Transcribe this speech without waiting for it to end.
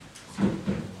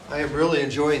I am really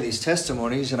enjoying these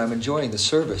testimonies, and I'm enjoying the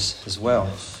service as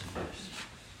well.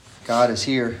 God is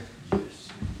here,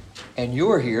 and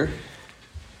you're here.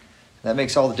 That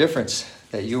makes all the difference,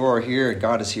 that you are here and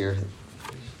God is here.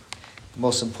 The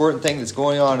most important thing that's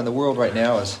going on in the world right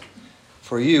now is,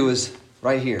 for you, is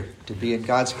right here, to be in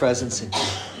God's presence and to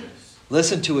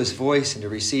listen to His voice and to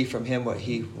receive from Him what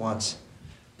He wants.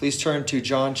 Please turn to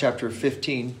John chapter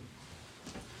 15.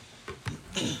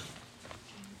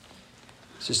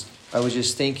 I was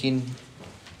just thinking,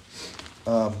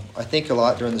 I think a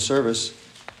lot during the service.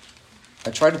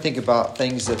 I try to think about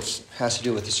things that has to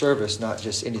do with the service, not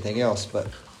just anything else. But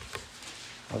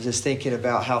I was just thinking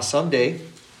about how someday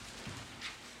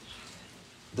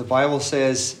the Bible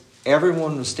says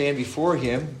everyone will stand before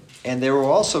Him, and there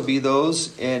will also be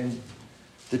those in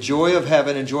the joy of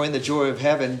heaven, enjoying the joy of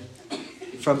heaven,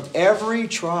 from every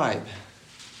tribe.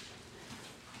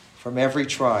 From every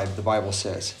tribe, the Bible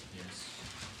says.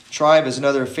 Tribe is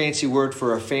another fancy word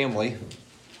for a family.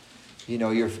 You know,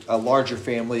 you're a larger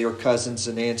family, your cousins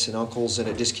and aunts and uncles, and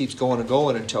it just keeps going and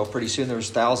going until pretty soon there's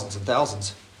thousands and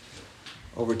thousands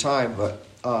over time. But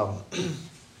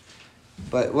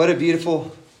what a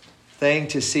beautiful thing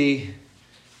to see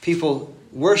people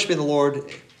worshiping the Lord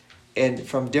and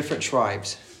from different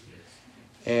tribes.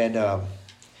 And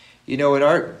you know, in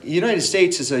our United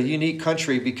States is a unique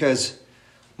country because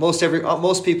most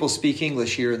people speak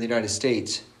English here in the United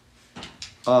States.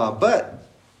 But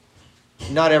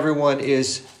not everyone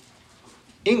is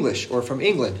English or from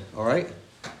England, all right?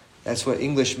 That's what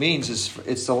English means,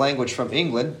 it's the language from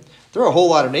England. There are a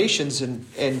whole lot of nations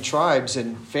and tribes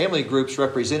and family groups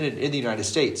represented in the United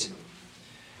States.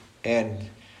 And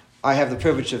I have the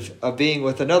privilege of being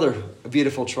with another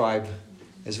beautiful tribe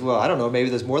as well. I don't know, maybe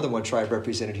there's more than one tribe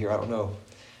represented here, I don't know.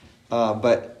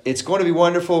 But it's going to be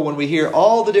wonderful when we hear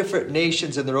all the different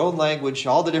nations in their own language,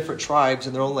 all the different tribes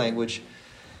in their own language,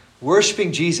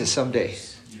 worshiping Jesus someday.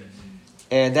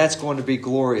 And that's going to be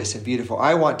glorious and beautiful.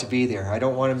 I want to be there. I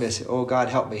don't want to miss it. Oh, God,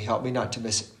 help me not to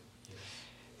miss it.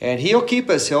 And He'll keep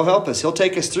us. He'll help us. He'll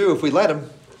take us through if we let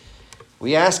Him.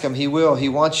 We ask Him, He will. He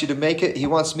wants you to make it. He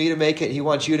wants me to make it. He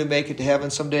wants you to make it to heaven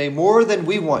someday more than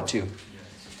we want to.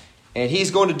 And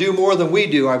He's going to do more than we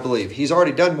do, I believe. He's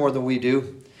already done more than we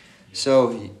do.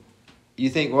 So you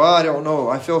think, well, I don't know.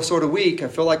 I feel sort of weak. I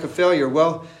feel like a failure.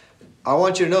 Well, I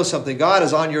want you to know something. God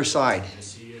is on your side.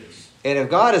 Yes, He is. And if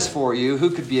God is for you,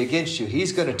 who could be against you?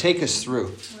 He's going to take us through.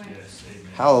 Right. Yes,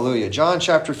 Hallelujah. John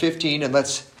chapter 15, and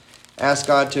let's ask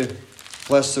God to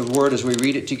bless the word as we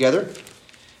read it together.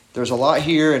 There's a lot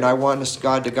here, and I want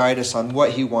God to guide us on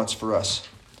what He wants for us.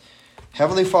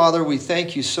 Heavenly Father, we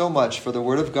thank You so much for the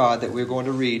word of God that we're going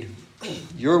to read.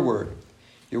 Your word.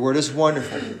 Your word is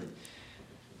wonderful.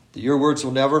 Your words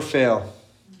will never fail.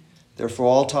 They're for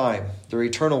all time. They're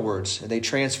eternal words, and they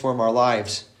transform our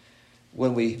lives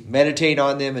when we meditate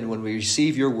on them and when we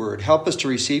receive Your word. Help us to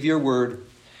receive Your word.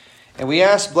 And we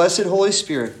ask, blessed Holy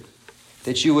Spirit,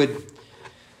 that you would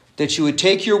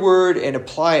take Your word and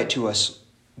apply it to us.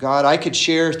 God, I could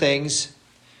share things,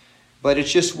 but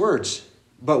it's just words.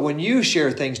 But when You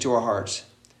share things to our hearts,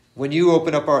 when You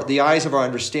open up the eyes of our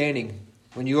understanding,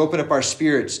 when You open up our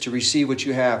spirits to receive what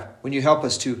You have, when You help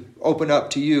us to open up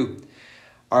to You,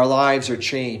 our lives are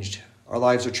changed. Our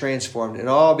lives are transformed. And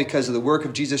all because of the work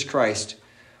of Jesus Christ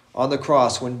on the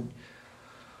cross. When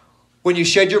You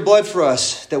shed Your blood for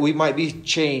us, that we might be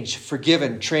changed,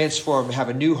 forgiven, transformed, have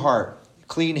a new heart,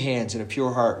 clean hands and a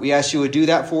pure heart. We ask You would do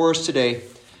that for us today.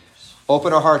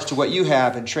 Open our hearts to what You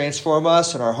have and transform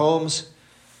us and our homes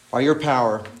by Your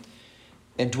power.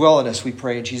 And dwell in us, we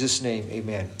pray in Jesus' name.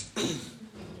 Amen.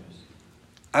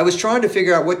 I was trying to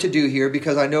figure out what to do here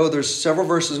because I know there's several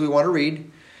verses we want to read.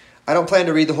 I don't plan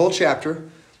to read the whole chapter,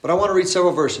 but I want to read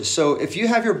several verses. So if you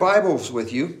have your Bibles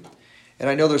with you, and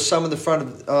I know there's some in the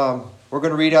front of, we're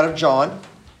going to read out of John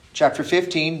chapter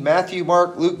 15, Matthew,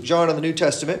 Mark, Luke, John in the New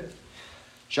Testament,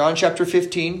 John chapter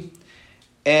 15.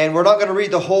 And we're not going to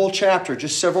read the whole chapter,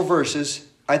 just several verses.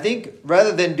 I think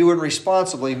rather than doing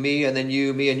responsibly, me and then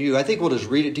you, me and you, I think we'll just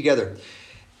read it together.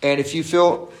 And if you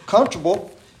feel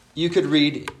comfortable, you could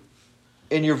read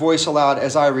in your voice aloud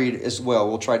as I read as well.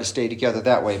 We'll try to stay together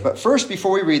that way. But first,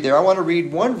 before we read there, I want to read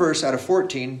one verse out of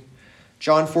 14,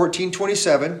 John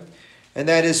 14:27, and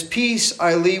that is, peace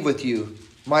I leave with you.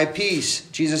 My peace,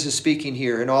 Jesus is speaking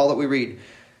here in all that we read.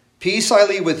 Peace I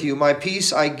leave with you, my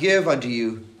peace I give unto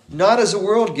you. Not as the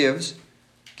world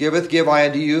giveth, give I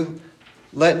unto you.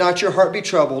 Let not your heart be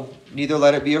troubled, neither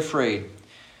let it be afraid.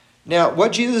 Now,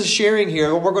 what Jesus is sharing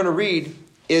here, what we're going to read,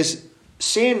 is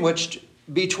sandwiched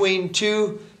between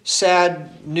two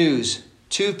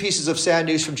pieces of sad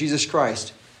news from Jesus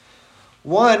Christ.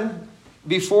 One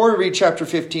before we read chapter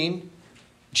 15,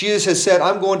 Jesus has said,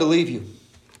 I'm going to leave you.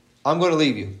 I'm going to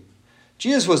leave you.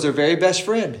 Jesus was their very best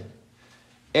friend.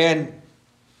 And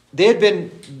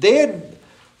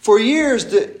for years,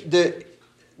 the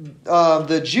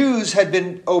Jews had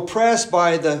been oppressed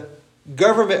by the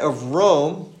government of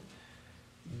Rome,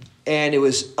 and it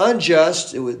was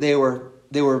unjust. They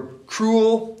were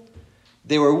cruel,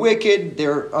 they were wicked,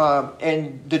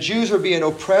 and the Jews were being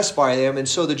oppressed by them. And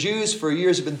so the Jews for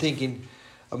years have been thinking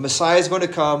a Messiah is going to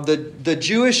come.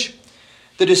 The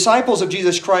disciples of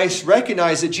Jesus Christ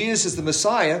recognized that Jesus is the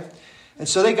Messiah, and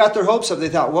so they got their hopes up. They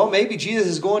thought, well, maybe Jesus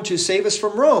is going to save us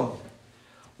from Rome.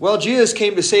 Well, Jesus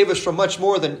came to save us from much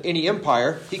more than any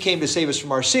empire. He came to save us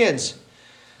from our sins.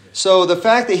 So the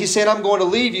fact that he said, I'm going to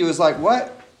leave you, is like,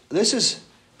 what? This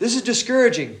is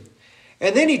discouraging.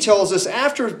 And then he tells us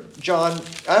after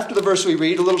the verse we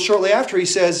read, a little shortly after, he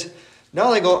says, not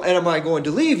only am I going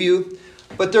to leave you,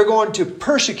 but they're going to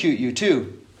persecute you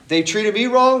too. They treated me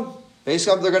wrong.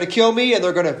 Basically, they're going to kill me and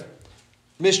they're going to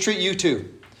mistreat you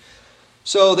too.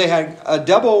 So they had a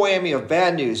double whammy of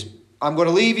bad news. I'm going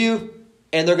to leave you,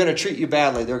 and they're going to treat you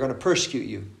badly. They're going to persecute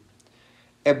you.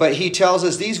 But he tells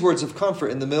us these words of comfort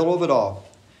in the middle of it all.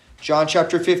 John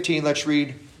chapter 15, let's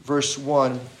read verse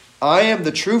 1. I am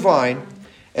the true vine,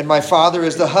 and my Father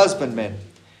is the husbandman.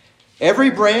 Every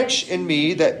branch in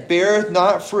me that beareth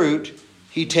not fruit,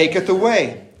 he taketh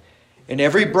away. And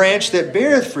every branch that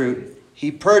beareth fruit,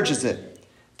 he purges it,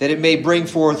 that it may bring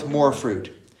forth more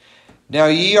fruit. Now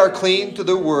ye are clean through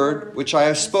the word which I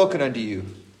have spoken unto you.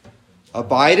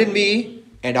 Abide in me,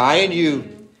 and I in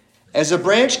you. As a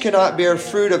branch cannot bear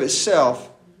fruit of itself,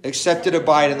 except it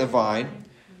abide in the vine,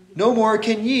 no more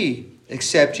can ye,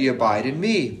 except ye abide in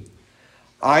me.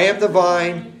 I am the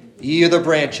vine, ye are the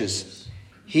branches.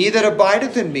 He that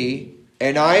abideth in me,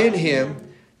 and I in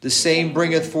him, the same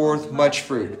bringeth forth much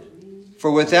fruit. For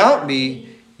without me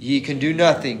ye can do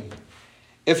nothing.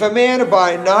 If a man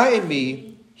abide not in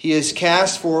me, he is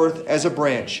cast forth as a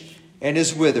branch, and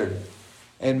is withered.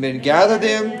 And men gather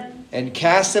them, and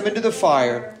cast them into the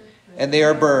fire, and they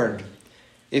are burned.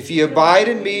 If ye abide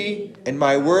in me, and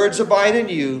my words abide in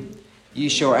you, ye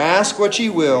shall ask what ye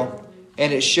will,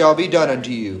 and it shall be done unto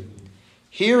you.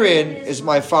 Herein is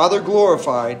my Father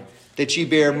glorified, that ye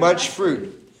bear much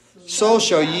fruit. So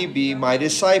shall ye be my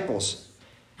disciples.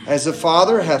 As the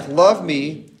Father hath loved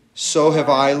me, so have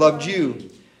I loved you.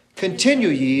 Continue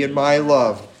ye in my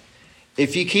love.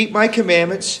 If ye keep my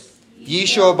commandments, ye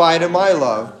shall abide in my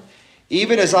love,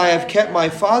 even as I have kept my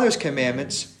Father's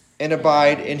commandments, and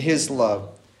abide in his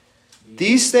love.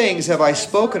 These things have I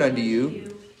spoken unto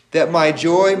you, that my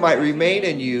joy might remain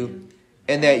in you,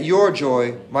 and that your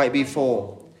joy might be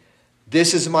full.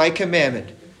 This is my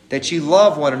commandment, that ye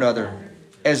love one another,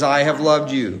 as I have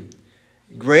loved you.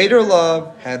 Greater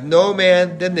love hath no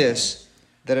man than this,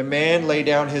 that a man lay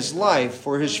down his life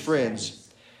for his friends.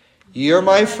 Ye are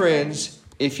my friends,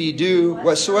 if ye do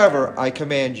whatsoever I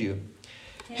command you.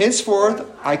 Henceforth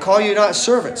I call you not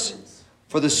servants,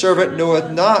 for the servant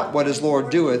knoweth not what his Lord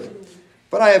doeth,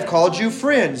 but I have called you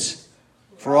friends.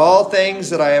 For all things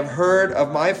that I have heard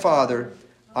of my Father,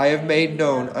 I have made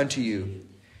known unto you.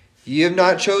 Ye have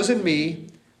not chosen me,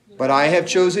 but I have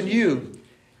chosen you,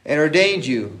 and ordained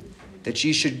you, that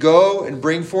ye should go and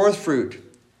bring forth fruit,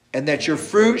 and that your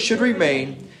fruit should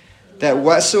remain, that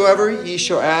whatsoever ye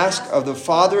shall ask of the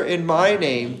Father in my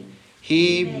name,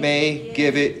 he may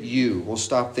give it you. We'll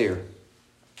stop there.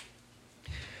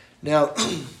 Now,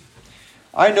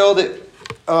 I know that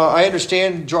I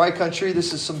understand dry country.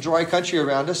 This is some dry country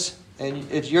around us, and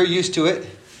you're used to it.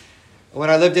 When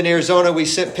I lived in Arizona, we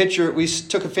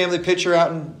took a family picture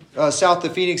out in south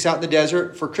of Phoenix, out in the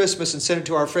desert for Christmas, and sent it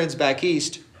to our friends back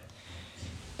east.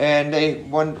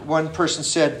 And one person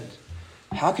said,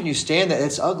 "How can you stand that?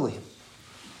 It's ugly."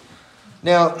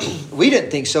 Now, we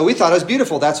didn't think so. We thought it was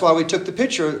beautiful. That's why we took the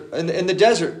picture in the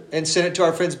desert and sent it to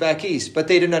our friends back east. But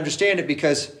they didn't understand it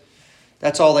because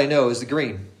that's all they know is the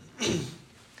green.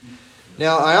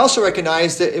 Now, I also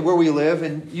recognize that where we live,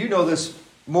 and you know this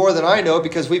more than I know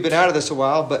because we've been out of this a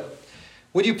while, but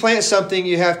when you plant something,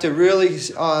 you have to really,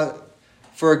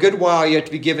 for a good while, you have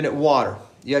to be giving it water.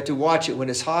 You have to watch it when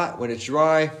it's hot, when it's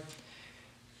dry,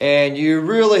 and you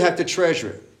really have to treasure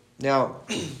it. Now,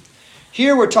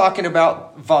 here we're talking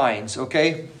about vines,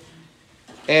 okay?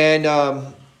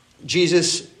 And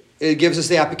Jesus gives us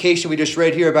the application we just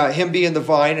read here about him being the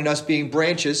vine and us being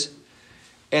branches,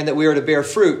 and that we are to bear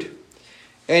fruit.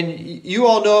 And you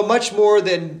all know much more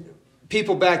than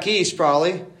people back east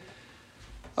probably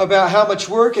about how much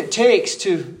work it takes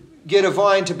to get a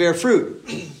vine to bear fruit.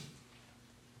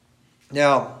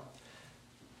 Now,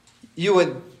 you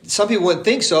would some people wouldn't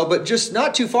think so, but just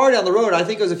not too far down the road, I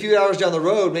think it was a few hours down the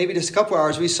road, maybe just a couple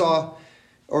hours, we saw,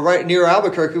 or right near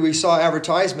Albuquerque, we saw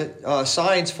advertisement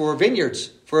signs for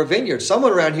vineyards, for a vineyard.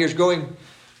 Someone around here is growing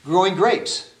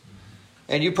grapes.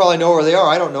 And you probably know where they are.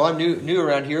 I don't know. I'm new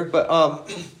around here. But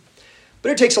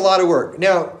it takes a lot of work.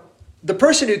 Now, the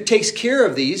person who takes care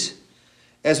of these,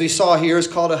 as we saw here, is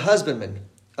called a husbandman.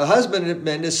 A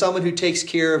husbandman is someone who takes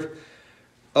care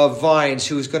of vines,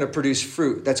 who is going to produce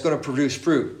fruit. That's going to produce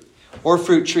fruit, or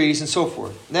fruit trees and so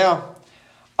forth. Now,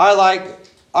 I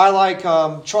like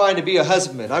trying to be a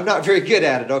husbandman. I'm not very good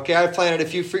at it. Okay, I've planted a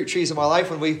few fruit trees in my life.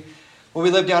 When we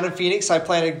lived down in Phoenix, I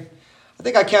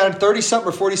think I counted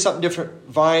 30-something or 40-something different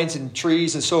vines and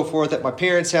trees and so forth at my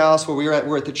parents' house where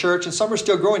we're at the church, and some are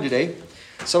still growing today.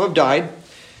 Some have died.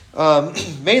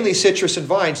 Mainly citrus and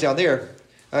vines down there,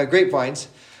 grapevines.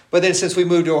 But then since we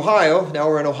moved to Ohio, now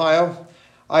we're in Ohio,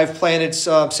 I've planted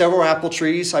several apple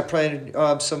trees. I planted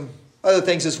some other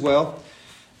things as well,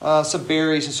 some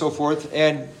berries and so forth.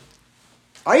 And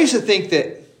I used to think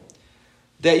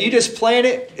that you just plant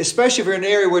it, especially if you're in an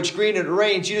area where it's green and it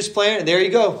rains, you just plant it and there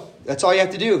you go. That's all you have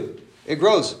to do. It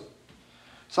grows.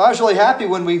 So I was really happy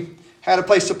when we had a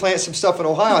place to plant some stuff in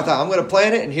Ohio. I thought, I'm going to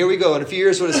plant it, and here we go. In a few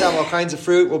years, we'll just have all kinds of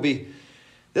fruit.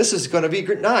 This is going to be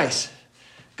nice.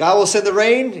 God will send the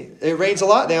rain. It rains a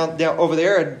lot down over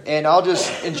there, and I'll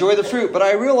just enjoy the fruit. But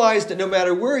I realized that no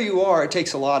matter where you are, it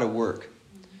takes a lot of work.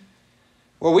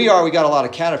 Where we got a lot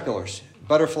of caterpillars,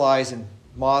 butterflies, and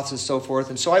moths and so forth.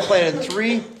 And so I planted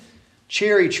 3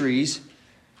 cherry trees.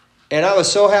 And I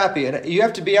was so happy. And you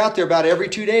have to be out there about every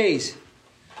 2 days.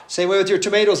 Same way with your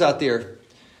tomatoes out there.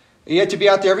 You have to be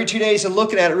out there every 2 days and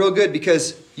looking at it real good,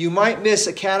 because you might miss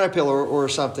a caterpillar or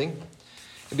something.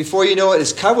 And before you know it,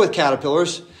 it's covered with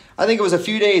caterpillars. I think it was a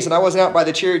few days and I wasn't out by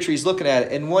the cherry trees looking at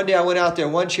it. And one day I went out there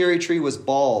and one cherry tree was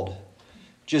bald.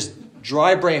 Just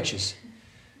dry branches.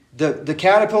 The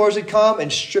caterpillars had come and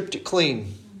stripped it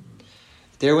clean.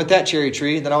 There went that cherry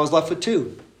tree, and then I was left with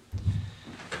 2.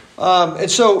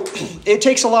 And so it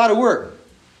takes a lot of work.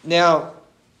 Now,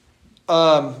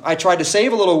 I tried to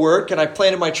save a little work, and I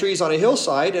planted my trees on a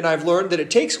hillside, and I've learned that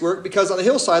it takes work because on the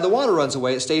hillside the water runs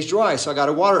away. It stays dry, so I got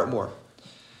to water it more.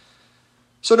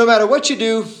 So no matter what you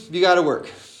do, you got to work.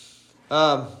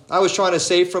 I was trying to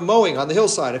save from mowing on the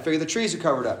hillside. I figured the trees are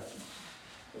covered up.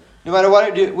 No matter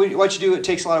what you do, it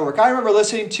takes a lot of work. I remember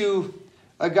listening to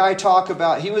a guy talk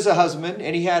about, he was a husband,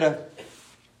 and he had a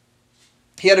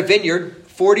vineyard,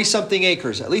 40-something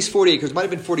acres, at least 40 acres. It might have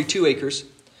been 42 acres,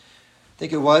 I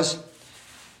think it was.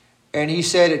 And he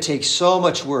said it takes so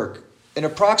much work. And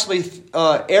approximately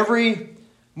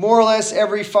more or less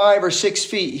every 5 or 6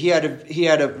 feet, he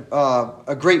had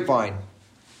a grapevine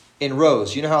in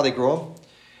rows. You know how they grow them?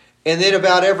 And then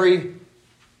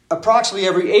approximately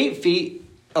every 8 feet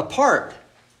apart,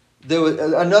 there was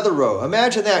another row.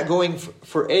 Imagine that going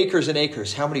for acres and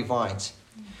acres. How many vines?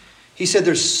 He said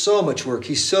there's so much work.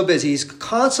 He's so busy. He's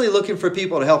constantly looking for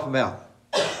people to help him out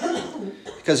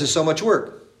because there's so much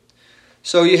work.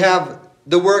 So you have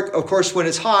the work, of course, when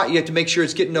it's hot, you have to make sure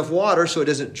it's getting enough water so it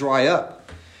doesn't dry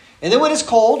up. And then when it's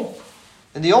cold,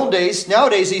 in the old days,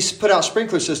 nowadays he's put out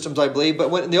sprinkler systems, I believe,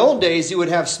 but in the old days you would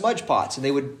have smudge pots and they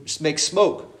would make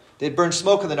smoke. They'd burn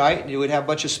smoke in the night and you would have a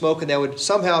bunch of smoke and that would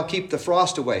somehow keep the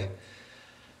frost away.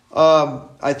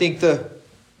 I think the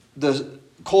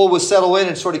cold would settle in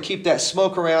and sort of keep that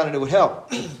smoke around and it would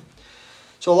help.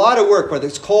 So a lot of work, whether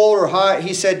it's cold or hot.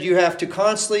 He said you have to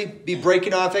constantly be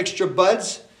breaking off extra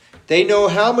buds. They know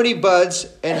how many buds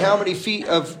and how many feet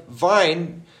of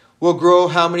vine will grow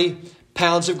how many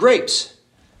pounds of grapes,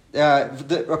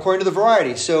 according to the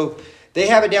variety. So they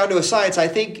have it down to a science. I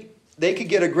think they could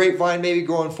get a grapevine maybe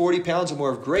growing 40 pounds or more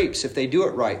of grapes if they do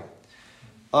it right.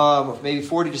 Maybe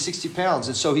 40 to 60 pounds.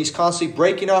 And so he's constantly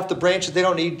breaking off the branches they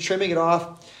don't need, trimming it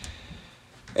off.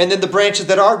 And then the branches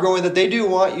that are growing that they do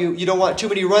want, you don't want too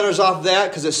many runners off of that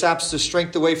because it saps the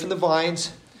strength away from the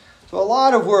vines. So a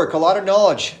lot of work, a lot of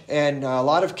knowledge, and a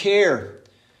lot of care.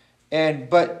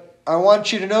 But I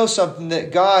want you to know something,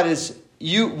 that God is,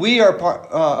 we are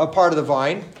a part of the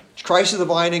vine. Christ is the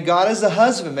vine, and God is the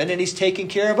husbandman, and He's taking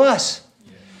care of us.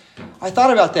 Yeah. I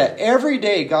thought about that. Every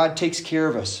day God takes care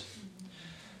of us.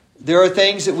 There are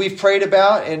things that we've prayed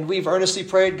about, and we've earnestly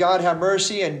prayed, God have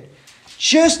mercy, and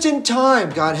just in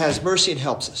time, God has mercy and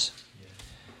helps us.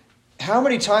 How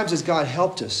many times has God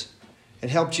helped us and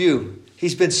helped you?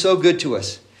 He's been so good to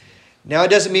us. Now, it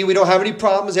doesn't mean we don't have any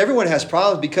problems. Everyone has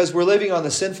problems because we're living on the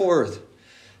sinful earth.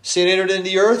 Sin entered into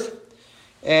the earth,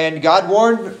 and God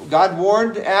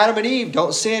warned Adam and Eve,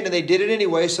 don't sin, and they did it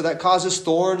anyway, so that causes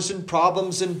thorns and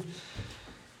problems and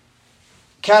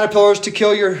caterpillars to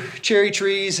kill your cherry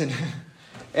trees and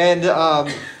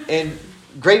and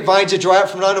grapevines that dry up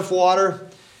from not enough water.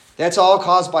 That's all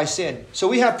caused by sin. So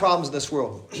we have problems in this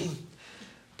world.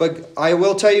 But I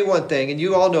will tell you one thing, and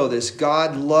you all know this.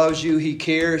 God loves you. He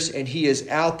cares, and He is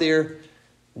out there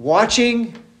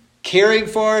watching, caring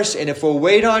for us. And if we'll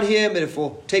wait on Him, and if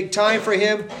we'll take time for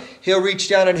Him, He'll reach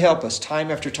down and help us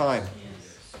time after time.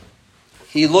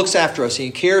 He looks after us. He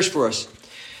cares for us.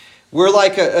 We're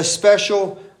like a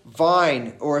special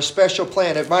vine or a special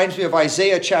plant. It reminds me of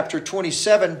Isaiah chapter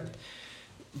 27,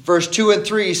 verse 2 and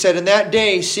 3. He said, "In that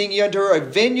day sing ye unto her a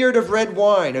vineyard of red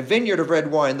wine, a vineyard of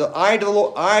red wine. I,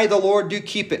 the Lord, do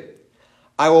keep it.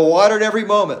 I will water it every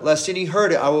moment, lest any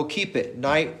hurt it. I will keep it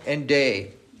night and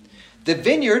day." The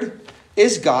vineyard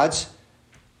is God's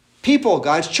people,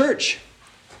 God's church.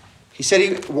 He said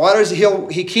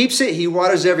He keeps it. He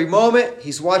waters every moment.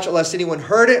 He's watching lest anyone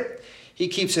hurt it. He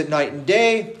keeps it night and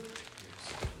day.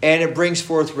 And it brings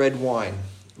forth red wine.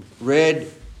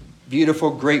 Red, beautiful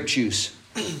grape juice.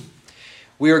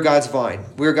 We are God's vine.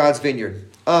 We are God's vineyard.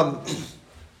 So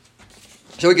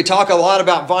we could talk a lot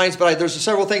about vines, but there's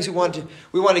several things we want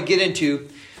to get into.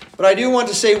 But I do want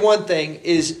to say one thing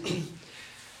is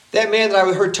that man that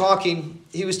I heard talking,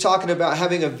 he was talking about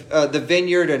having the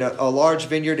vineyard and a large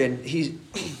vineyard, and he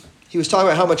was talking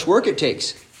about how much work it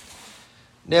takes.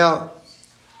 Now,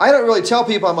 I don't really tell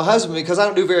people I'm a husband because I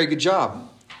don't do a very good job.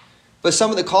 But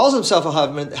someone that calls himself a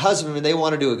husband, they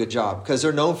want to do a good job because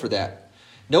they're known for that.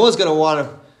 No one's going to want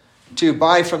to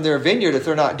buy from their vineyard if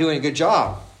they're not doing a good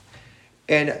job.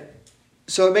 And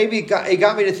so it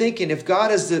got me to thinking, if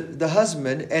God is the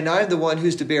husband and I'm the one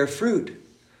who's to bear fruit,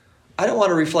 I don't want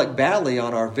to reflect badly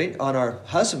on our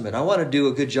husbandman. I want to do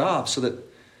a good job so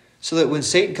that when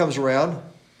Satan comes around,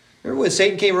 remember when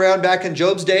Satan came around back in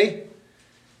Job's day?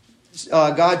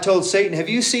 God told Satan, "Have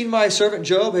you seen my servant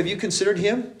Job? Have you considered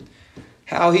him?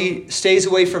 How he stays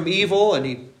away from evil and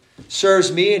he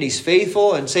serves me and he's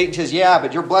faithful." And Satan says, "Yeah,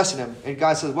 but you're blessing him." And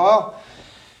God says, "Well,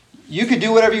 you can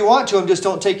do whatever you want to him, just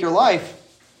don't take your life.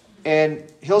 And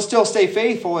he'll still stay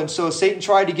faithful." And so Satan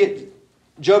tried to get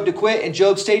Job to quit, and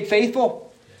Job stayed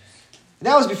faithful. And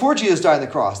that was before Jesus died on the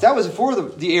cross. That was before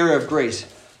the era of grace.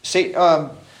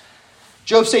 Job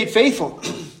stayed faithful.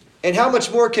 And how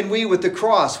much more can we, with the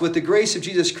cross, with the grace of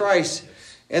Jesus Christ,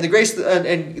 and the grace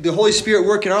and the Holy Spirit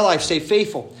work in our life, stay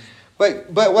faithful?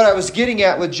 But what I was getting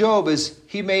at with Job is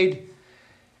he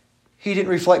didn't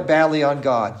reflect badly on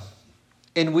God.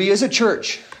 And we as a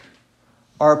church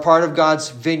are a part of God's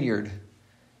vineyard.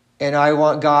 And I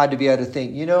want God to be able to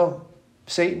think,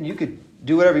 Satan, you could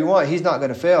do whatever you want. He's not going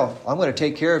to fail. I'm going to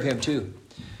take care of him too.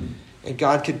 And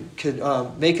God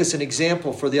could make us an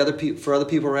example for other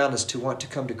people around us to want to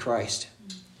come to Christ.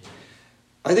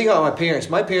 I think about my parents.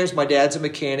 My dad's a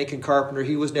mechanic and carpenter.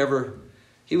 He was never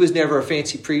a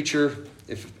fancy preacher,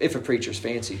 if a preacher's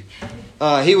fancy.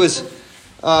 He was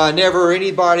never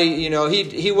anybody,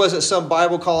 he wasn't some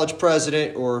Bible college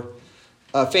president or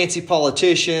a fancy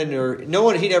politician or no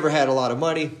one. He never had a lot of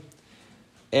money.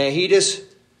 And he just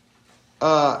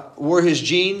wore his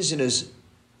jeans and his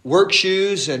work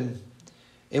shoes and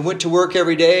went to work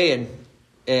every day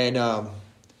and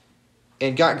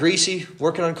got greasy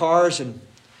working on cars. And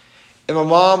my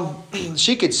mom,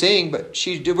 she could sing, but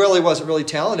she really wasn't really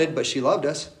talented, but she loved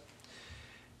us.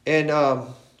 And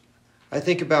I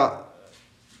think about,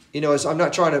 I'm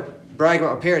not trying to brag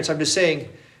about my parents. I'm just saying,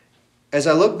 as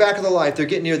I look back on their life, they're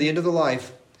getting near the end of their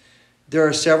life. There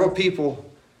are several people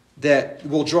that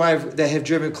have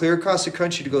driven clear across the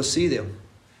country to go see them.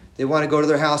 They want to go to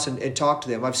their house and talk to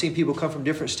them. I've seen people come from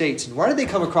different states. And why did they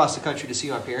come across the country to see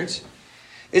my parents?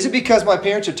 Is it because my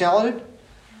parents are talented?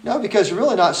 No, because they're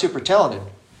really not super talented.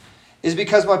 Is it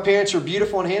because my parents are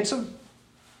beautiful and handsome?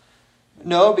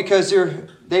 No, because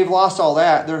they've lost all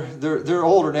that. They're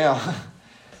older now.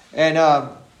 And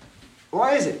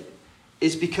why is it?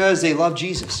 It's because they love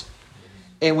Jesus.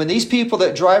 And when these people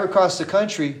that drive across the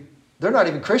country, they're not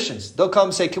even Christians. They'll come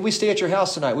and say, "Can we stay at your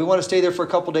house tonight? We want to stay there for a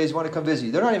couple days. We want to come visit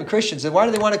you." They're not even Christians. And why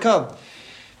do they want to come?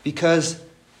 Because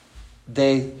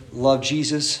they love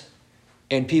Jesus,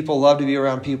 and people love to be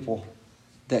around people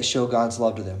that show God's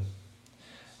love to them.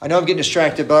 I know I'm getting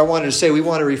distracted, but I wanted to say we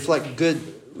want to reflect good.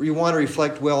 We want to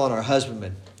reflect well on our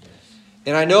husbandmen.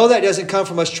 And I know that doesn't come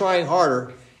from us trying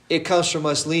harder. It comes from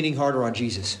us leaning harder on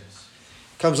Jesus.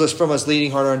 It comes from us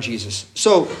leaning harder on Jesus.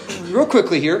 So, real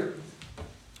quickly here,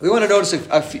 we want to notice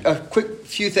a quick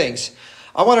few things.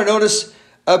 I want to notice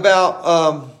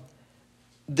about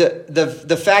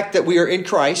the fact that we are in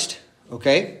Christ.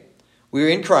 Okay, we are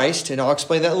in Christ, and I'll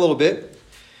explain that in a little bit.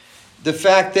 The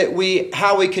fact that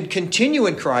how we can continue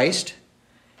in Christ,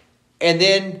 and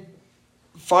then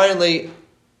finally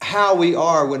how we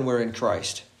are when we're in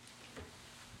Christ.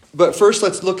 But first,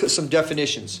 let's look at some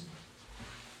definitions.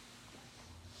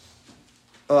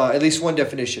 At least one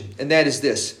definition, and that is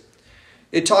this.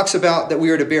 It talks about that we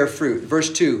are to bear fruit.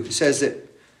 Verse 2 says that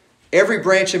every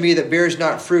branch of me that bears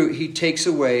not fruit, he takes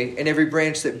away, and every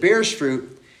branch that bears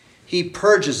fruit, he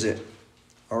purges it.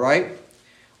 All right?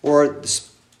 Or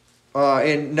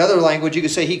in another language, you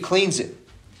could say he cleans it.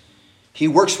 He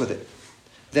works with it,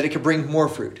 that it can bring more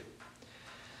fruit.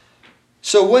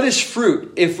 So what is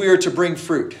fruit if we are to bring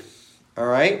fruit? All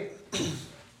right?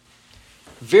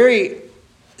 Very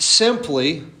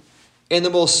simply, in the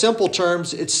most simple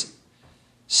terms, it's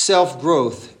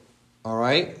self-growth. All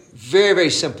right? Very, very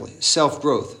simply,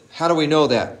 self-growth. How do we know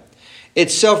that?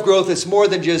 It's self-growth. It's more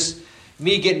than just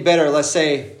me getting better. Let's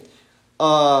say,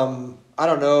 I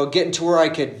don't know, getting to where I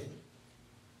could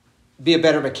be a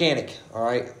better mechanic. All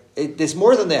right? It's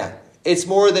more than that. It's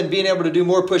more than being able to do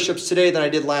more push-ups today than I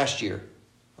did last year.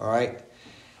 All right?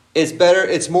 It's better.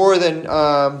 It's more than,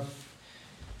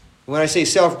 when I say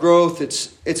self-growth,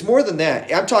 it's more than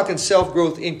that. I'm talking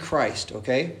self-growth in Christ,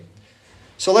 okay?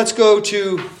 So let's go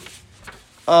to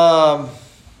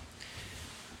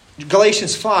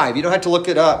Galatians 5. You don't have to look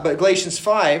it up, but Galatians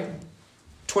 5,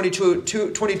 22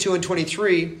 and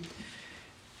 23,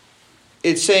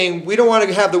 it's saying we don't want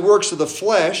to have the works of the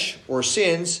flesh or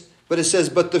sins, but it says,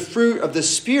 but the fruit of the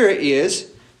Spirit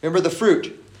is, remember the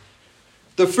fruit.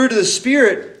 The fruit of the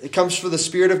Spirit, it comes from the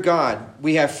Spirit of God.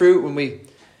 We have fruit when we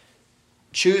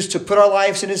choose to put our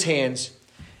lives in His hands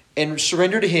and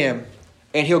surrender to Him,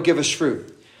 and He'll give us fruit.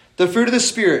 The fruit of the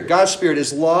Spirit, God's Spirit,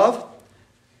 is love,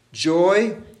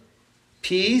 joy,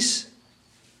 peace,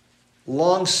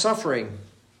 long-suffering,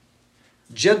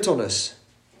 gentleness,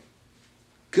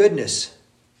 goodness,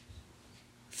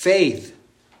 faith,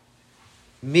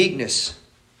 meekness,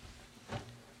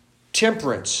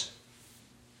 temperance.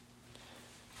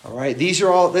 All right,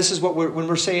 this is what when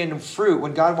we're saying fruit,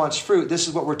 when God wants fruit, this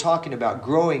is what we're talking about,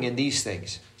 growing in these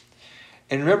things.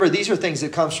 And remember, these are things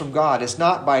that comes from God. It's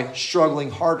not by struggling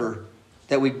harder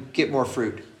that we get more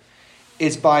fruit.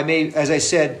 It's by, as I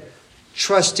said,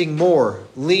 trusting more,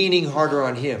 leaning harder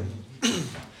on Him.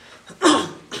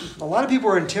 A lot of people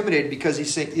are intimidated because you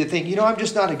think, I'm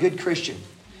just not a good Christian.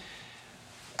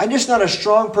 I'm just not a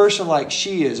strong person like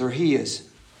she is or he is.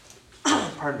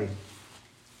 Pardon me.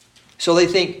 So they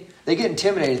get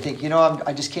intimidated and think,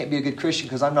 I just can't be a good Christian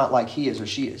because I'm not like he is or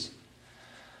she is.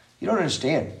 You don't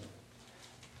understand.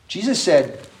 Jesus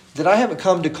said that I haven't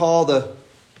come to call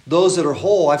those that are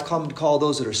whole, I've come to call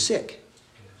those that are sick.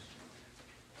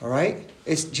 All right?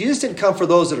 Jesus didn't come for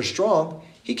those that are strong.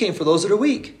 He came for those that are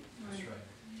weak.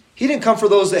 He didn't come for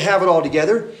those that have it all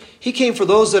together. He came for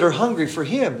those that are hungry for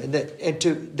Him and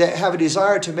that have a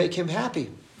desire to make Him happy.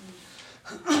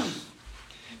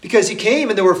 Because He came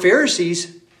and there were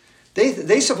Pharisees.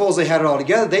 They supposedly had it all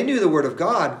together. They knew the Word of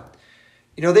God.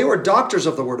 They were doctors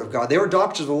of the Word of God. They were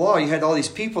doctors of the law. You had all these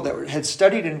people that had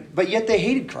studied, but yet they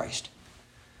hated Christ.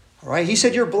 All right? He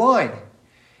said, you're blind.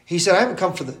 He said, I haven't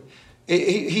come for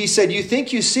He said, you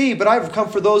think you see, but I've come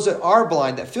for those that are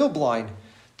blind, that feel blind.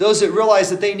 Those that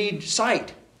realize that they need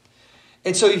sight.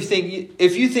 And so if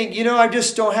you think, I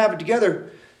just don't have it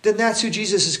together, then that's who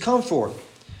Jesus has come for.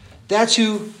 That's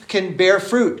who can bear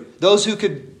fruit. Those who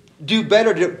could do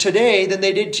better today than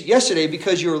they did yesterday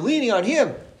because you're leaning on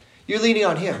Him. You're leaning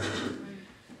on Him.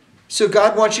 So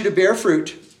God wants you to bear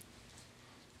fruit.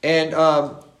 And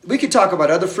we could talk about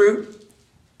other fruit.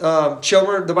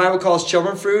 Children, the Bible calls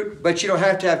children fruit, but you don't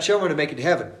have to have children to make it to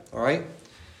heaven. All right?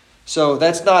 So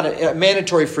that's not a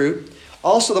mandatory fruit.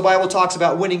 Also, the Bible talks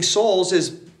about winning souls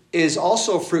is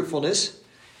also fruitfulness.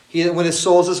 He that winneth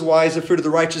souls is wise. The fruit of the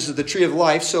righteous is the tree of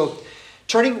life. So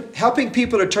helping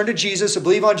people to turn to Jesus, to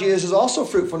believe on Jesus, is also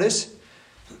fruitfulness.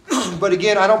 But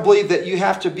again, I don't believe that you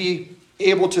have to be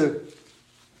able to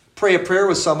pray a prayer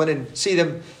with someone and see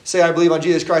them say, I believe on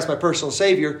Jesus Christ, my personal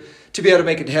Savior, to be able to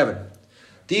make it to heaven.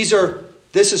 This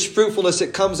is fruitfulness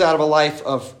that comes out of a life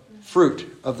of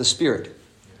fruit of the Spirit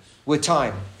with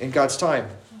time, in God's time.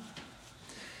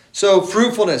 So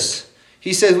fruitfulness,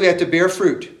 He says we have to bear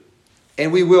fruit.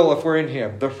 And we will if we're in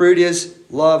Him. The fruit is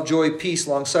love, joy, peace,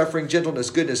 long-suffering, gentleness,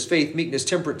 goodness, faith, meekness,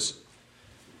 temperance.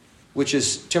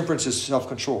 Temperance is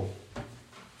self-control.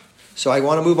 So I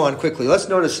want to move on quickly. Let's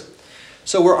notice.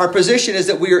 So our position is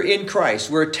that we are in Christ.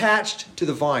 We're attached to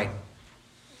the vine.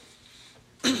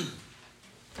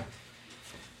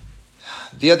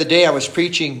 The other day I was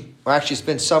preaching, actually it's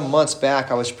been some months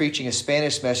back, I was preaching a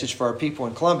Spanish message for our people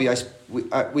in Colombia.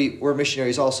 We're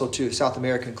missionaries also to South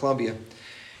America and Colombia.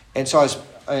 And so I was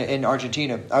in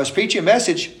Argentina. I was preaching a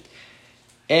message,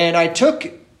 and I took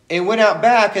and went out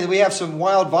back, and we have some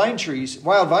wild vine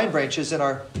branches in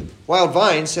our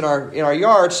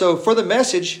yard. So for the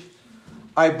message,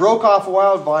 I broke off a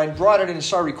wild vine, brought it in, and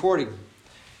started recording.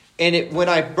 And when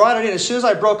I brought it in, as soon as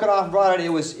I broke it off and brought it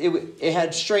in, it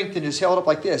had strength and just held up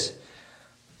like this.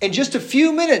 In just a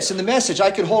few minutes in the message, I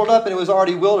could hold it up and it was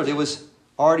already wilted. It was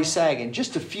already sagging.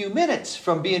 Just a few minutes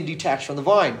from being detached from the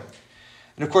vine.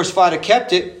 And of course, if I'd have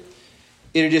kept it,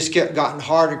 it had just gotten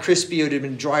hard and crispy. It would have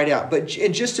been dried out. But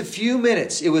in just a few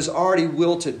minutes, it was already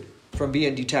wilted from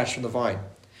being detached from the vine.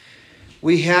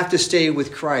 We have to stay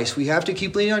with Christ. We have to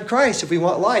keep leaning on Christ if we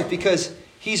want life, because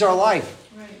He's our life.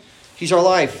 Right. He's our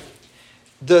life.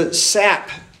 The sap,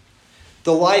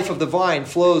 the life of the vine,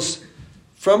 flows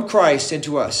from Christ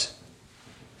into us.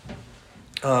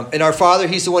 And our Father,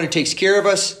 He's the one who takes care of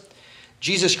us.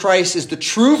 Jesus Christ is the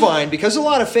true vine, because there's a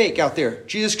lot of fake out there.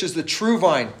 Jesus is the true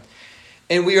vine.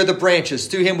 And we are the branches.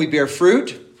 Through Him we bear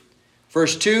fruit.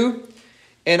 Verse 2.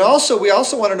 And also, we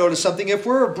also want to notice something. If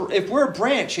we're a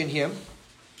branch in Him,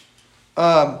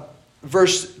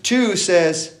 verse 3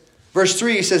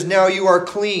 says, now you are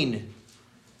clean.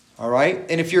 All right?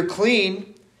 And if you're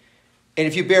clean, and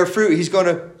if you bear fruit, He's going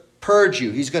to purge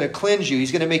you. He's going to cleanse you.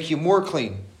 He's going to make you more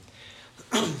clean.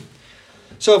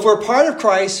 So if we're part of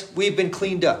Christ, we've been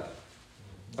cleaned up.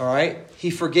 All right? He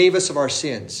forgave us of our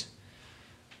sins.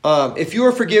 If you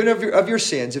are forgiven of your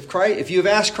sins, if you have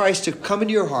asked Christ to come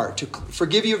into your heart, to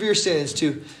forgive you of your sins,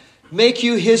 to make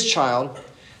you His child,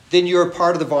 then you're a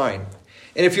part of the vine.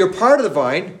 And if you're part of the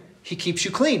vine, He keeps you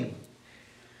clean.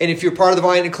 And if you're part of the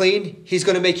vine and clean, He's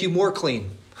going to make you more clean.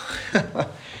 Do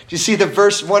you see the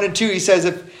verse 1 and 2? He says,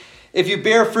 if you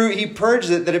bear fruit, He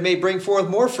purges it that it may bring forth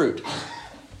more fruit.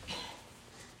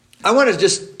 I want to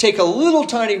just take a little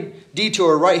tiny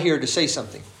detour right here to say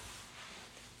something.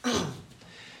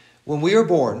 When we are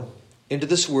born into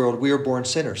this world, we are born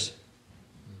sinners.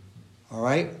 All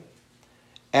right?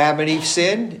 Adam and Eve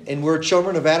sinned, and we're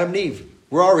children of Adam and Eve.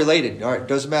 We're all related. All right?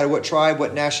 Doesn't matter what tribe,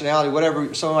 what nationality,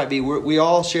 whatever someone might be. We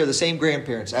all share the same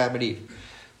grandparents, Adam and Eve.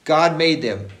 God made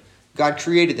them. God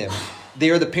created them.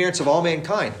 They are the parents of all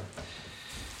mankind.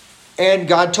 And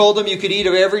God told them you could eat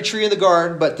of every tree in the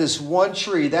garden, but this one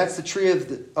tree, that's the tree of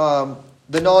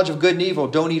the knowledge of good and evil.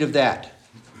 Don't eat of that.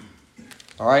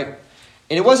 All right?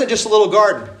 And it wasn't just a little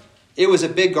garden. It was a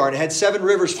big garden. It had 7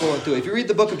 rivers flowing through it. If you read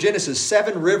the book of Genesis,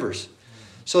 7 rivers.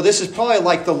 So this is probably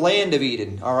like the land of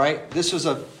Eden. All right? This was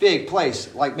a big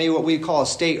place, like maybe what we call a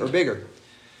state or bigger.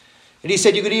 And He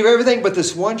said you could eat of everything but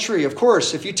this one tree. Of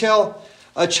course, if you tell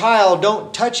a child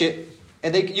don't touch it,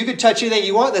 and you can touch anything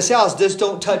you want in this house, just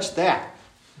don't touch that.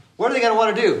 What are they going to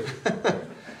want to do?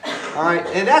 All right?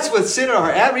 And that's with sin in our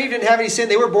heart. Adam and Eve didn't have any sin.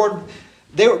 They were born.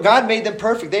 God made them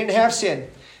perfect. They didn't have sin.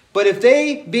 But if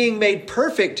they, being made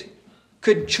perfect,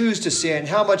 could choose to sin,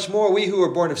 how much more we who are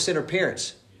born of sinner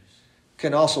parents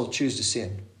can also choose to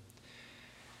sin.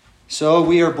 So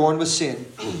we are born with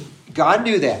sin. God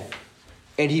knew that.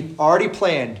 And He already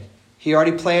planned. He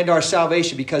already planned our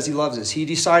salvation because He loves us. He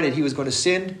decided He was going to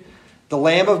send the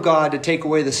Lamb of God to take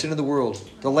away the sin of the world.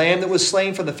 The Lamb that was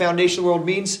slain from the foundation of the world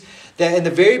means that in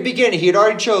the very beginning, He had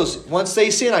already chose. Once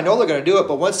they sin, I know they're going to do it,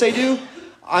 but once they do,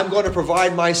 I'm going to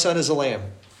provide my Son as a lamb,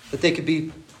 that they could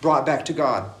be brought back to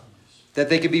God, that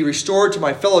they could be restored to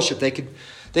my fellowship.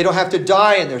 They don't have to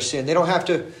die in their sin. They don't have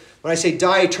to, when I say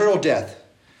die, eternal death,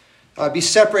 be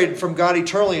separated from God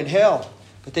eternally in hell,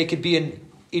 but they could be in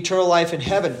eternal life in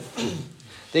heaven.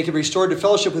 They could be restored to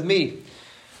fellowship with me.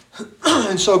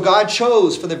 And so God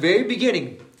chose from the very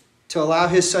beginning to allow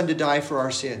His Son to die for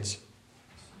our sins.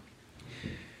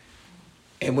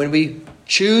 And when we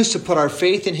choose to put our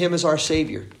faith in Him as our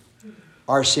Savior,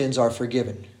 our sins are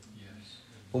forgiven.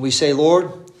 When we say,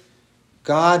 Lord,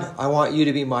 God, I want You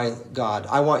to be my God.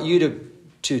 I want You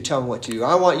to tell me what to do.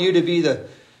 I want You to be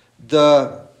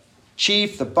the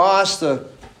chief, the boss, the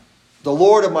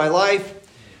Lord of my life.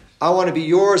 I want to be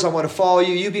Yours. I want to follow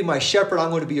You. You be my shepherd.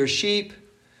 I'm going to be Your sheep.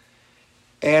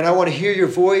 And I want to hear Your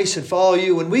voice and follow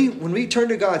You. When we turn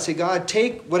to God, say, God,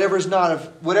 take whatever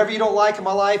You don't like in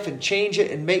my life and change it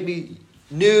and make me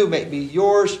new, make me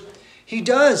Yours. He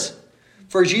does.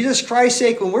 For Jesus Christ's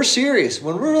sake, when we're serious,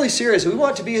 when we're really serious, we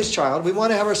want to be His child, we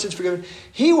want to have our sins forgiven,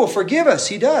 He will forgive us.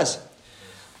 He does.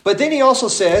 But then He also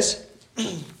says,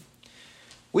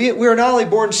 we are not only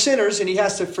born sinners and He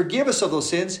has to forgive us of those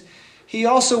sins, He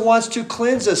also wants to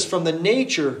cleanse us from the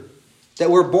nature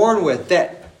that we're born with,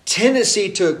 that tendency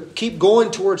to keep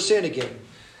going towards sin again.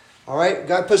 All right?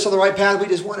 God puts us on the right path. We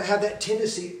just want to have that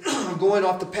tendency of going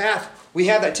off the path. We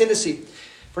have that tendency.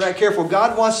 If we're not careful,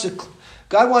 God wants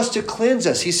to cleanse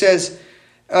us. He says,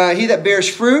 he that bears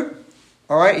fruit,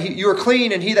 All right, you are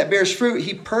clean, and he that bears fruit,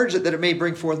 he purges it that it may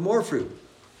bring forth more fruit.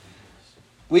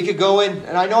 We could go in,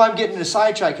 and I know I'm getting a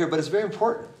sidetrack here, but it's very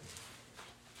important.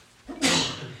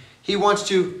 He wants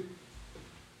to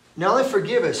not only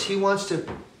forgive us, he wants to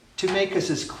make us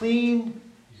as clean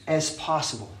as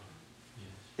possible.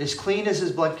 As clean as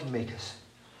his blood can make us.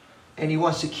 And he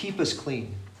wants to keep us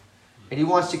clean. And he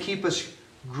wants to keep us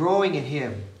growing in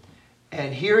him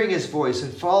and hearing his voice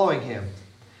and following him.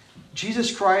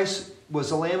 Jesus Christ was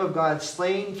the Lamb of God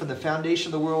slain from the foundation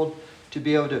of the world to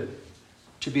be able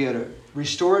to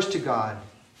restore us to God,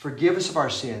 forgive us of our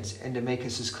sins, and to make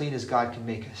us as clean as God can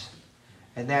make us.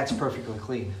 And that's perfectly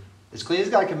clean. As clean as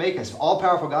God can make us.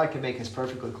 All-powerful God can make us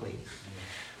perfectly clean.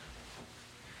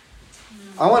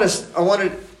 I want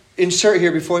to insert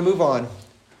here before we move on.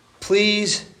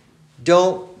 Please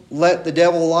don't let the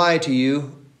devil lie to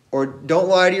you, or don't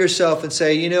lie to yourself and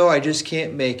say, I just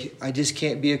can't make it. I just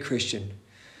can't be a Christian.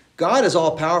 God is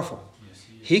all-powerful.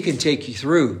 He can take you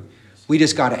through. We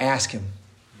just got to ask him.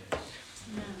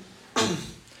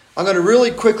 I'm going to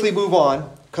really quickly move on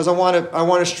because I want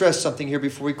to stress something here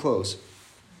before we close.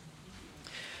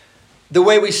 The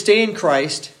way we stay in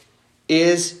Christ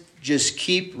is just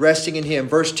keep resting in him.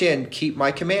 Verse 10, keep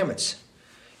my commandments.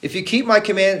 If you keep my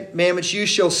commandments, you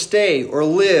shall stay or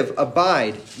live,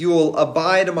 abide. You will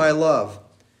abide in my love,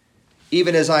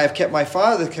 even as I have kept my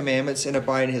Father's commandments and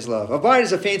abide in his love. Abide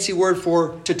is a fancy word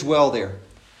for to dwell there.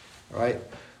 All right?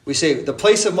 We say the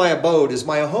place of my abode is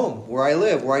my home, where I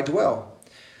live, where I dwell.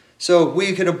 So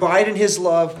we can abide in his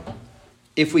love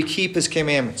if we keep his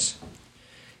commandments.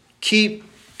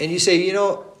 And you say,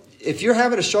 if you're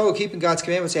having a struggle keeping God's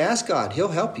commandments, ask God. He'll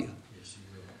help you.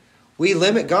 We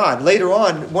limit God. Later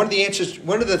on, one of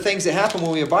the things that happen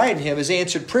when we abide in him is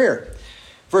answered prayer.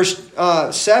 Verse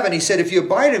 7, he said, if you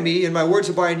abide in me and my words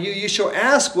abide in you, you shall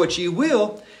ask what you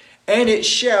will, and it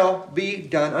shall be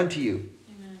done unto you.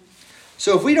 Amen.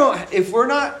 So if we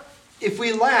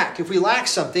lack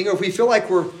something, or if we feel like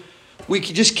we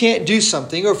just can't do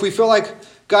something, or if we feel like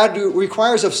God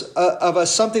requires of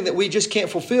us something that we just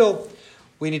can't fulfill,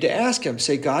 we need to ask him.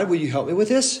 Say, God, will you help me with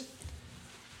this?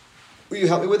 Will you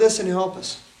help me with this? And help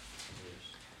us.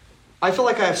 I feel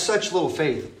like I have such little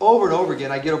faith. Over and over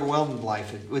again, I get overwhelmed in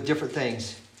life with different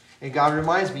things. And God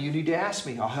reminds me, you need to ask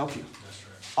me. I'll help you. That's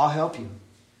right. I'll help you.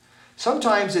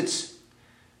 Sometimes it's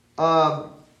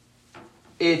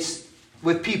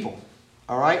with people.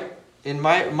 All right? In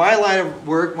my line of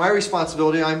work, my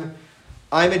responsibility,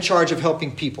 I'm in charge of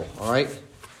helping people. All right?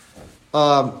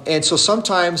 And so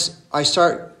sometimes I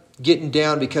start getting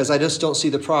down because I just don't see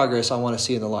the progress I want to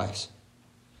see in their lives.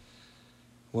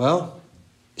 Well,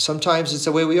 sometimes it's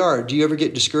the way we are. Do you ever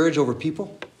get discouraged over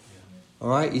people? All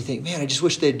right? You think, man, I just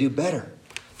wish they'd do better.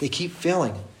 They keep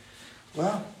failing.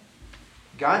 Well,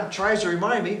 God tries to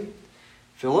remind me,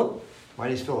 Philip, my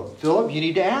name's Philip. Philip, you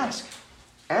need to ask.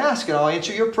 Ask and I'll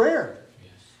answer your prayer.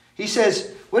 Yes. He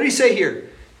says, what did he say here?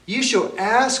 You shall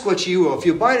ask what you will. If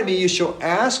you abide in me, you shall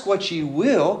ask what you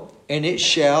will, and it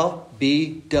shall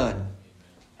be done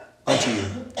unto you.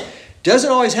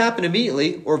 Doesn't always happen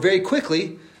immediately or very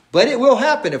quickly, but it will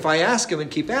happen if I ask him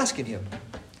and keep asking him.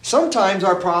 Sometimes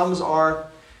our problems are,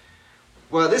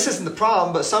 well, this isn't the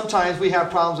problem, but sometimes we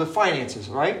have problems with finances,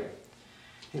 right?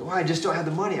 Well, I just don't have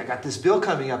the money. I got this bill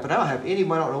coming up, and I don't have any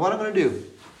money. I don't know what I'm going to do.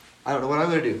 I don't know what I'm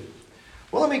going to do.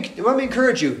 Well, let me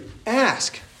encourage you.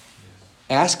 Ask.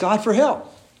 Ask God for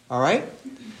help. All right?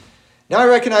 Now I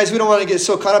recognize we don't want to get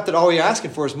so caught up that all we're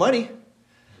asking for is money.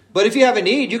 But if you have a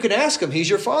need, you can ask him. He's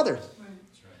your father.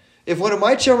 If one of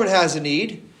my children has a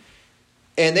need,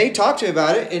 and they talk to me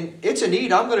about it, and it's a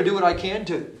need, I'm going to do what I can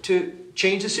to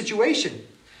change the situation.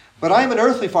 But I'm an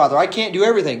earthly father. I can't do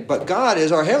everything. But God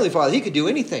is our heavenly Father. He could do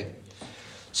anything.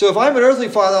 So if I'm an earthly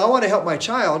father, I want to help my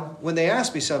child when they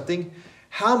ask me something.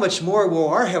 How much more will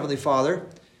our heavenly Father,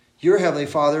 your heavenly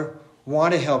Father,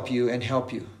 want to help you and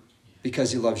help you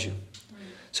because he loves you?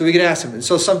 So we can ask him. And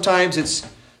so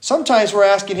sometimes we're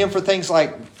asking him for things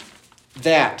like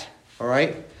that. All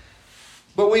right?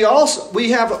 But we all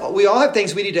have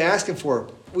things we need to ask him for.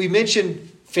 We mentioned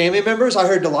family members. I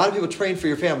heard a lot of people praying for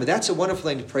your family. That's a wonderful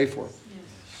thing to pray for.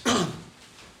 Yes.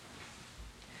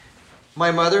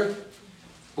 My mother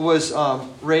was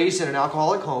raised in an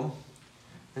alcoholic home.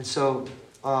 And so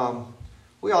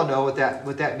we all know what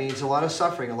that means. A lot of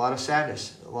suffering, a lot of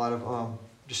sadness, a lot of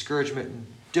discouragement and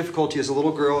difficulty as a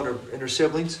little girl and her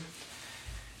siblings.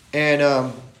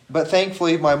 And but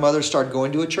thankfully, my mother started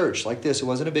going to a church like this. It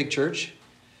wasn't a big church.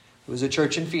 It was a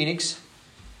church in Phoenix.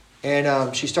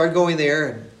 And she started going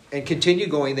there and continued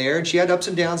going there. And she had ups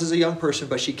and downs as a young person,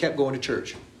 but she kept going to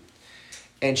church.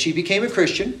 And she became a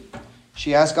Christian.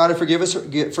 She asked God to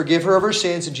forgive her of her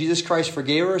sins, and Jesus Christ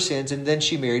forgave her sins, and then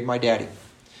she married my daddy.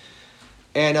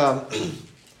 And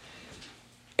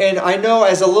I know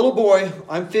as a little boy,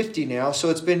 I'm 50 now, so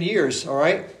it's been years, all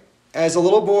right? As a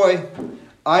little boy,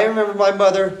 I remember my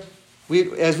mother,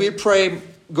 as we pray,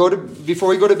 before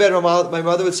we go to bed, my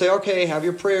mother would say, okay, have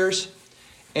your prayers.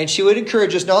 And she would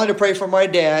encourage us not only to pray for my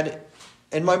dad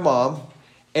and my mom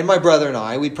and my brother and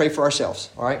I. We'd pray for ourselves,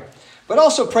 all right? But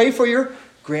also pray for your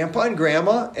grandpa and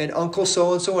grandma and uncle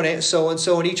so-and-so and aunt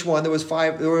so-and-so. And each one, there was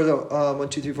 5, there were 1,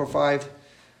 2, 3, 4, 5,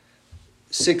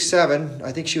 6, 7.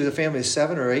 I think she was a family of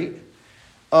 7 or 8.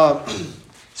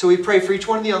 So we pray for each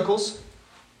one of the uncles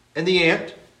and the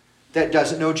aunt that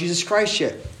doesn't know Jesus Christ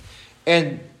yet.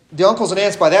 And the uncles and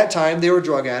aunts by that time, they were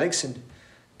drug addicts and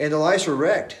their lives were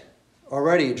wrecked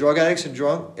already. Drug addicts and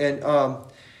drunk. And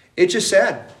it's just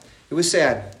sad. It was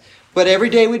sad. But every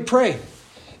day we'd pray.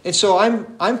 And so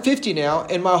I'm 50 now,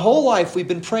 and my whole life we've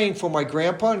been praying for my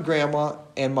grandpa and grandma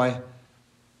and my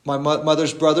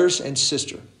mother's brothers and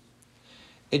sister.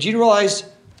 And you realize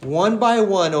one by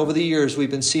one over the years we've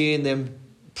been seeing them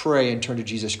pray and turn to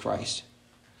Jesus Christ.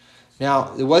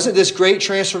 Now, it wasn't this great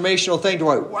transformational thing to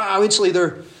like, wow, instantly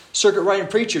they're circuit riding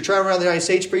preacher, traveling around the United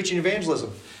States preaching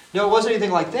evangelism. No, it wasn't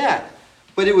anything like that.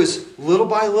 But it was little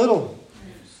by little.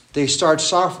 They start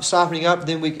softening up.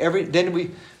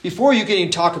 Before you can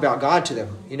even talk about God to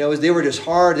them, they were just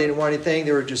hard. They didn't want anything.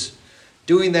 They were just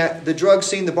doing that, the drug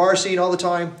scene, the bar scene all the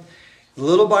time.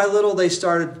 Little by little, they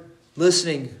started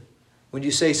listening when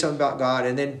you say something about God.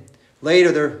 And then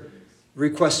later, they're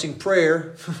requesting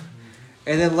prayer.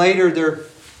 And then later,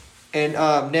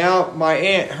 now my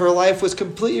aunt, her life was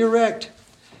completely wrecked.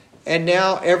 And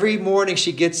now every morning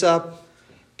she gets up,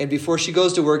 and before she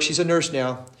goes to work, she's a nurse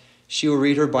now, she will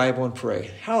read her Bible and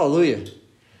pray. Hallelujah.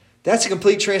 That's a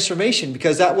complete transformation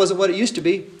because that wasn't what it used to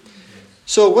be.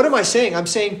 So what am I saying? I'm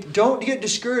saying don't get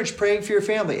discouraged praying for your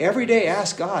family. Every day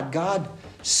ask God, God,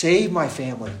 save my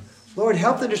family. Lord,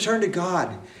 help them to turn to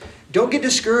God. Don't get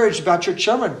discouraged about your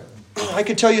children. I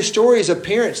can tell you stories of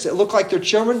parents that look like their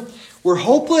children were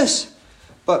hopeless,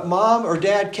 but mom or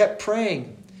dad kept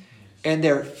praying, and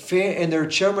their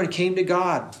children came to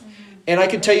God. And I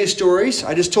can tell you stories.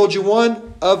 I just told you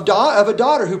one of a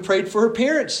daughter who prayed for her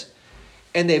parents,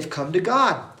 and they've come to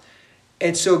God.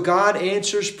 And so God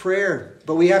answers prayer.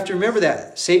 But we have to remember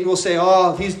that. Satan will say,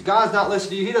 God's not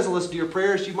listening to you. He doesn't listen to your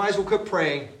prayers. You might as well quit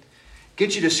praying.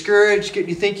 Get you discouraged.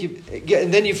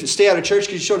 And then you stay out of church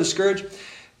because you're so discouraged.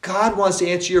 God wants to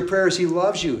answer your prayers. He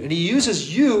loves you. And He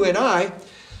uses you and I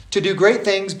to do great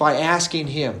things by asking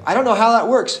Him. I don't know how that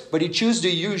works, but He chooses to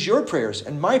use your prayers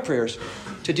and my prayers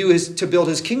to build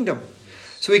His kingdom.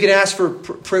 So we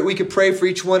could pray for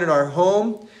each one in our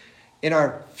home, in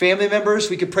our family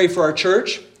members. We could pray for our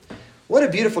church. What a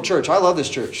beautiful church. I love this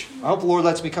church. I hope the Lord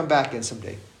lets me come back again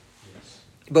someday.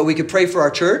 But we could pray for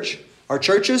our church, our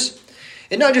churches.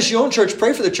 And not just your own church.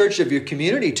 Pray for the church of your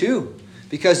community too.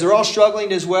 Because they're all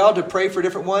struggling as well to pray for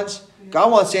different ones.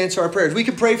 God wants to answer our prayers. We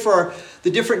can pray for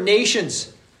the different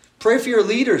nations. Pray for your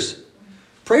leaders.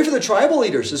 Pray for the tribal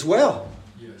leaders as well.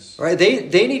 Yes. Right?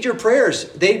 They need your prayers.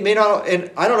 They may not, and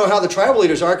I don't know how the tribal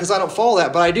leaders are because I don't follow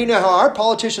that, but I do know how our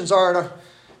politicians are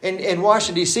in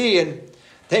Washington, D.C., and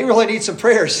they really need some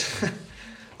prayers.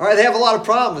 All right, they have a lot of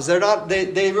problems.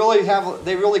 They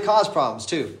really cause problems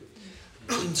too.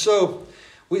 So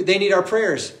they need our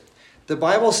prayers. The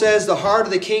Bible says the heart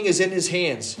of the king is in his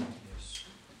hands.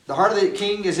 The heart of the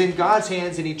king is in God's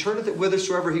hands, and He turneth it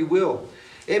whithersoever He will.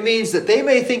 It means that they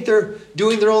may think they're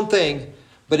doing their own thing,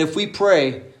 but if we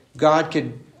pray, God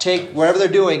can take whatever they're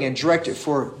doing and direct it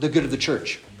for the good of the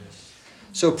church.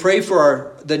 So pray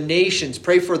for the nations.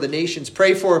 Pray for the nations.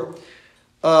 Pray for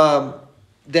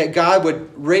that God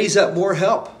would raise up more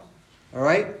help. All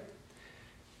right?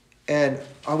 And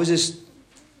I was just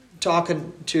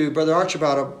talking to Brother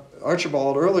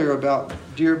Archibald earlier about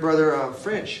dear brother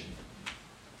French,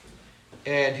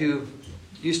 and who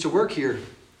used to work here,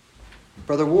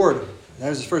 Brother Ward. That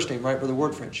was his first name, right? Brother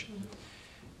Ward French.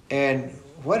 And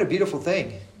what a beautiful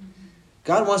thing.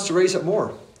 God wants to raise up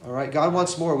more. All right? God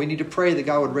wants more. We need to pray that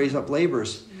God would raise up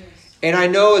laborers. Yes. And I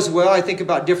know as well, I think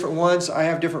about different ones. I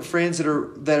have different friends that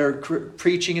are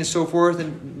preaching and so forth.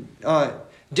 And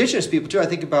indigenous people too. I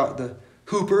think about the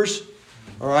Hoopers.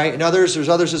 All right? And others. There's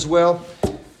others as well.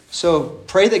 So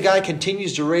pray that God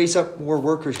continues to raise up more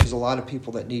workers, because a lot of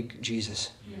people that need Jesus.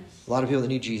 Yes. A lot of people that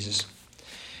need Jesus.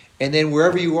 And then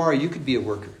wherever you are, you could be a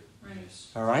worker. Right.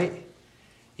 All right?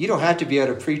 You don't have to be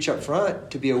able to preach up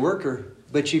front to be a worker,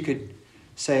 but you could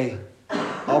say,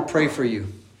 I'll pray for you.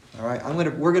 All right?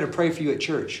 We're going to pray for you at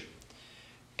church.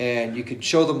 And you could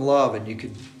show them love, and you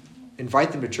could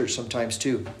invite them to church sometimes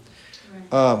too.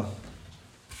 Right.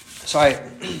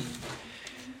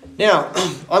 Now,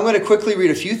 I'm going to quickly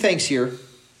read a few things here.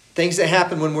 Things that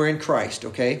happen when we're in Christ,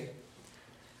 okay?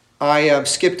 I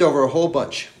skipped over a whole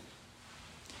bunch.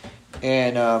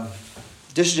 And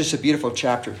this is just a beautiful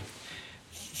chapter.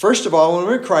 First of all, when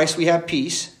we're in Christ, we have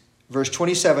peace. Verse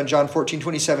 27, John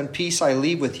 14:27, peace I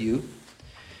leave with you.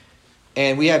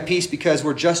 And we have peace because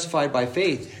we're justified by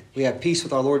faith. We have peace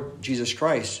with our Lord Jesus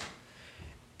Christ.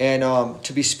 And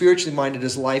to be spiritually minded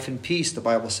is life and peace, the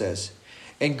Bible says.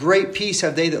 And great peace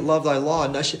have they that love thy law,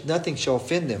 and nothing shall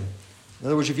offend them. In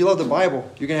other words, if you love the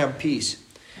Bible, you're going to have peace.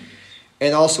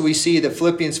 And also we see that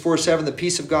Philippians 4:7, the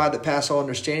peace of God that passes all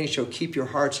understanding shall keep your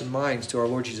hearts and minds to our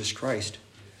Lord Jesus Christ.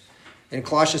 In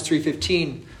Colossians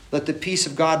 3:15, let the peace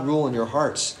of God rule in your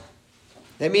hearts.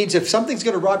 That means if something's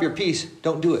going to rob your peace,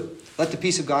 don't do it. Let the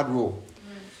peace of God rule.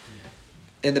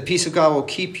 And the peace of God will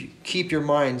keep your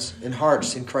minds and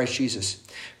hearts in Christ Jesus.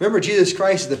 Remember, Jesus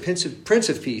Christ is the Prince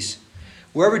of Peace.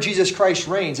 Wherever Jesus Christ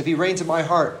reigns, if he reigns in my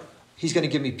heart, he's going to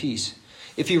give me peace.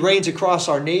 If he reigns across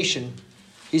our nation,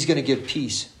 he's going to give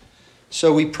peace.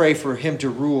 So we pray for him to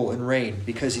rule and reign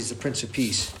because he's the Prince of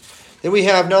Peace. Then we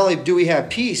have, not only do we have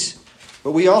peace,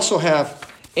 but we also have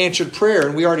answered prayer.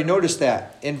 And we already noticed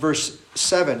that in verse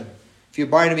 7. If you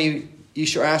abide in me, you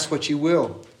shall ask what you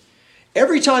will.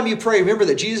 Every time you pray, remember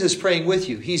that Jesus is praying with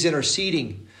you. He's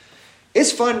interceding.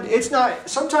 It's fun.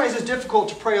 Sometimes it's difficult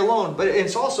to pray alone, but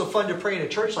it's also fun to pray in a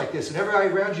church like this. And everybody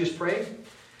around you is praying.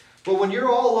 But when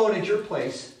you're all alone at your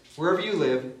place, wherever you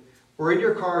live, or in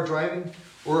your car driving,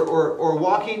 or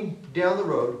walking down the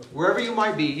road, wherever you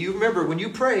might be, you remember when you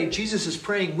pray, Jesus is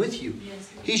praying with you. Yes.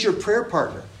 He's your prayer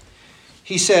partner.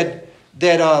 He said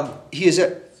that he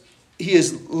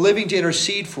is living to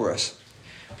intercede for us.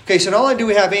 Okay, so not only do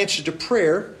we have answers to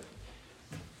prayer,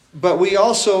 but we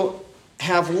also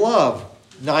have love.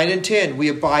 9 and 10, we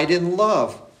abide in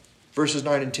love. Verses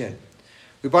 9 and 10.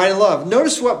 We abide in love.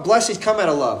 Notice what blessings come out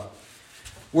of love.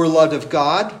 We're loved of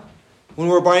God. When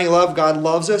we're abiding in love, God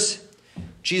loves us.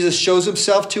 Jesus shows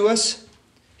himself to us.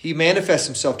 He manifests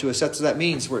himself to us. That's what that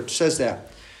means, where it says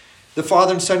that. The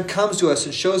Father and Son comes to us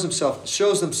and shows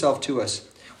himself to us.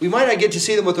 We might not get to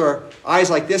see them with our eyes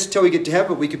like this until we get to heaven,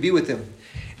 but we could be with them.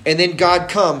 And then God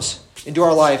comes into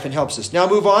our life and helps us. Now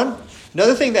move on.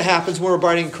 Another thing that happens when we're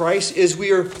abiding in Christ is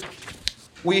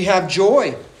we have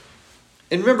joy.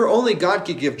 And remember, only God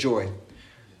can give joy.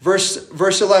 Verse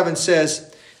 11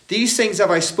 says, these things have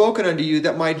I spoken unto you,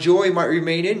 that my joy might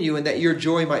remain in you, and that your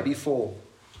joy might be full.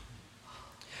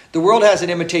 The world has an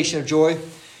imitation of joy,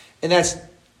 and that's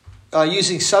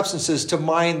using substances to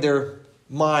mind their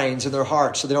minds and their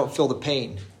hearts so they don't feel the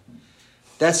pain.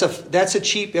 It's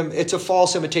a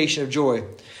false imitation of joy.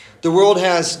 The world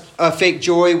has a fake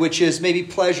joy, which is maybe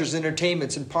pleasures,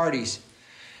 entertainments, and parties.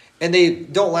 And they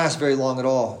don't last very long at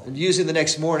all. And usually by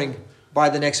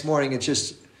the next morning,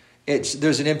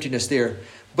 there's an emptiness there.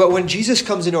 But when Jesus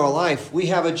comes into our life, we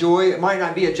have a joy. It might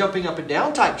not be a jumping up and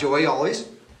down type joy always,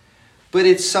 but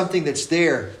it's something that's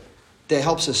there that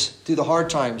helps us through the hard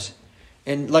times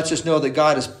and lets us know that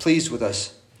God is pleased with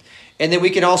us. And then we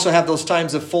can also have those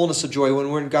times of fullness of joy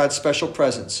when we're in God's special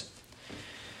presence.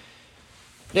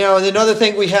 Now, and another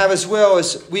thing we have as well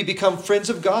is we become friends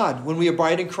of God when we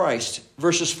abide in Christ.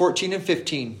 Verses 14 and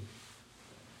 15.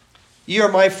 Ye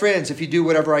are my friends if you do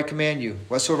whatever I command you,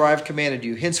 whatsoever I have commanded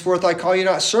you. Henceforth I call you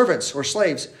not servants or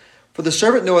slaves, for the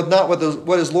servant knoweth not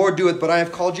what his Lord doeth, but I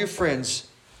have called you friends.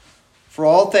 For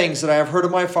all things that I have heard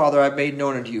of my Father I have made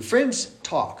known unto you. Friends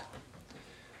talk.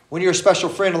 When you're a special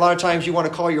friend, a lot of times you want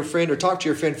to call your friend or talk to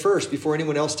your friend first before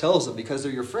anyone else tells them, because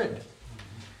they're your friend.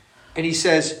 And he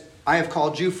says, I have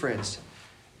called you friends.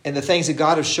 And the things that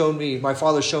God has shown me, my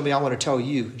Father has shown me, I want to tell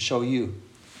you and show you.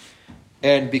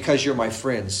 And because you're my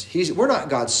friends. We're not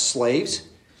God's slaves.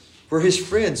 We're his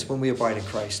friends when we abide in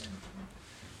Christ.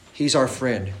 He's our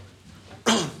friend.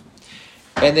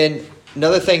 And then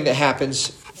another thing that happens,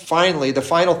 finally, the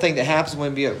final thing that happens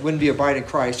when we abide in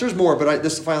Christ, there's more, but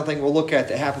this is the final thing we'll look at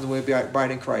that happens when we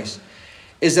abide in Christ,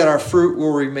 is that our fruit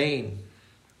will remain.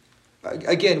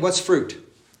 Again, what's fruit?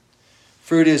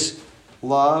 Fruit is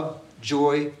love,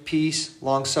 joy, peace,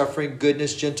 long-suffering,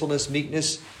 goodness, gentleness,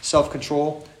 meekness,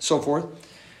 self-control, so forth.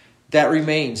 That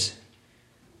remains.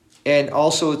 And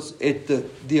also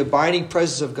the abiding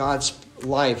presence of God's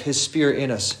life, his Spirit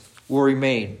in us, will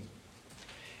remain.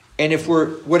 And if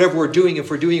we're doing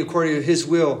according to his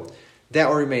will, that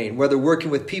will remain. Whether working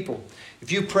with people.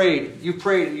 If you prayed,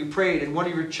 and one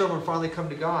of your children finally come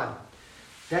to God,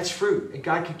 that's fruit. And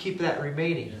God can keep that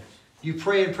remaining. You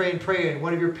pray and pray and pray, and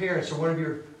one of your parents or one of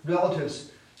your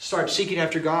relatives start seeking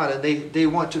after God, and they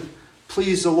want to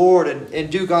please the Lord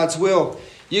and do God's will,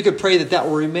 you could pray that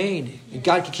will remain. And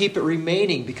God can keep it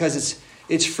remaining because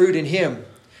it's fruit in Him.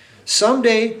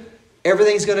 Someday,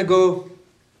 everything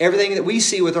that we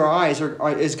see with our eyes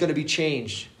is going to be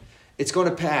changed. It's going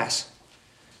to pass.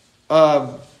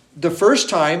 The first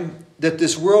time that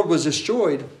this world was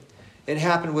destroyed, it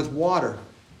happened with water.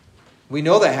 We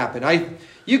know that happened.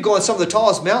 You go on some of the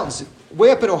tallest mountains,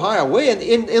 way up in Ohio, way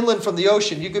inland from the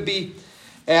ocean. You could be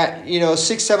at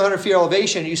 600-700 feet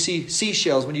elevation, and you see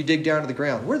seashells when you dig down to the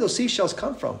ground. Where do those seashells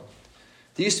come from?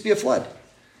 There used to be a flood.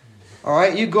 All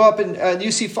right, you go up and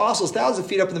you see fossils thousands of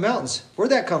feet up in the mountains.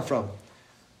 Where'd that come from?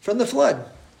 From the flood.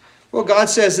 Well, God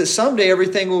says that someday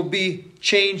everything will be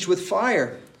changed with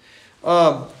fire.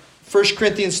 1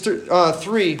 Corinthians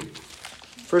 3.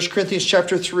 1 Corinthians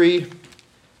chapter 3,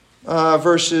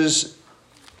 verses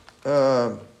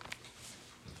 10,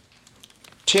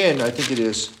 I think it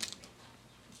is.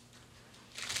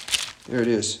 There it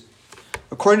is.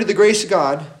 According to the grace of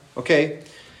God, okay,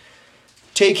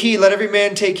 take heed, let every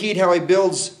man take heed how he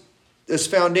builds this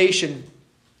foundation,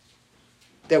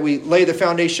 that we lay the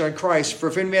foundation on Christ. For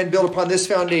if any man build upon this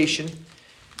foundation,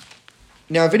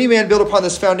 now if any man build upon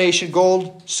this foundation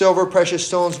gold, silver, precious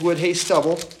stones, wood, hay,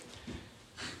 stubble,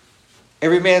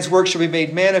 every man's work shall be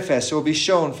made manifest. It will be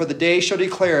shown, for the day shall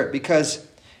declare it, because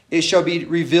it shall be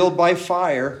revealed by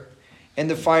fire, and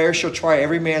the fire shall try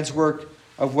every man's work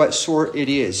of what sort it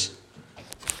is.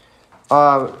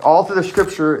 All through the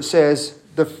scripture it says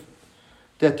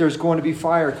that there's going to be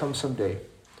fire come someday.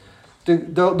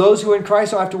 Those who are in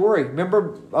Christ don't have to worry.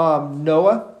 Remember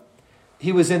Noah?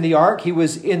 He was in the ark. He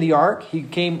was in the ark. He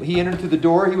entered through the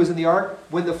door. He was in the ark.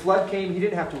 When the flood came, he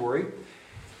didn't have to worry.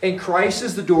 And Christ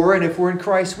is the door, and if we're in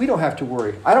Christ, we don't have to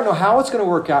worry. I don't know how it's going to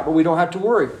work out, but we don't have to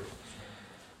worry.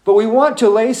 But we want to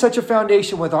lay such a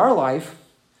foundation with our life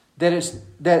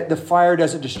that the fire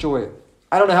doesn't destroy it.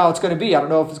 I don't know how it's going to be. I don't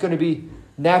know if it's going to be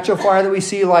natural fire that we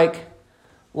see like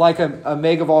a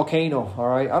mega volcano. All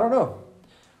right, I don't know.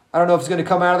 I don't know if it's going to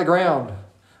come out of the ground.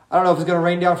 I don't know if it's going to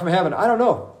rain down from heaven. I don't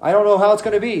know. I don't know how it's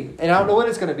going to be, and I don't know when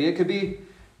it's going to be. It could be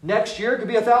next year. It could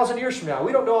be 1,000 years from now.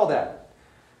 We don't know all that.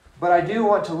 But I do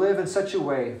want to live in such a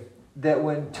way that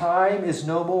when time is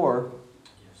no more,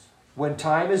 when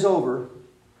time is over,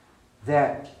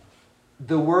 that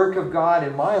the work of God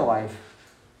in my life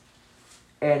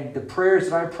and the prayers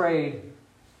that I prayed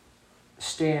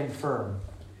stand firm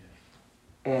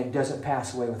and doesn't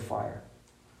pass away with fire.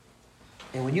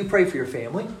 And when you pray for your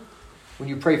family, when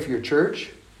you pray for your church,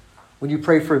 when you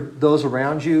pray for those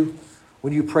around you,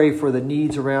 when you pray for the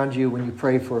needs around you, when you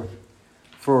pray for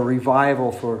a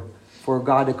revival, for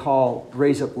God to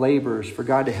raise up laborers, for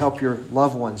God to help your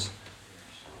loved ones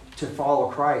to follow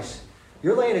Christ,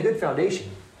 you're laying a good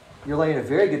foundation. You're laying a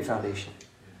very good foundation.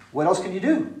 What else can you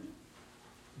do?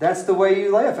 That's the way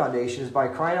you lay a foundation, is by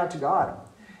crying out to God.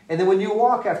 And then when you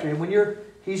walk after Him,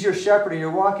 He's your shepherd and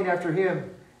you're walking after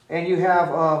Him, and you have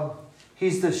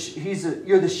you're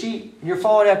the sheep and you're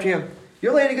following after Him.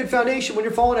 You're laying a good foundation when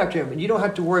you're following after Him, and you don't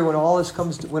have to worry when all this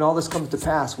comes to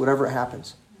pass, whatever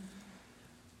happens.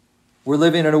 We're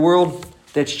living in a world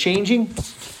that's changing,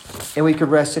 and we could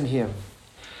rest in Him.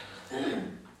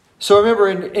 So remember,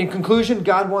 in conclusion,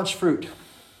 God wants fruit.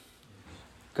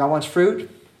 God wants fruit.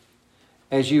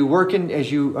 As you work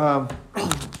as you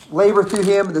labor through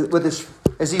Him,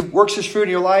 as He works His fruit in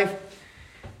your life,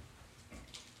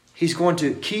 He's going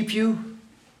to keep you.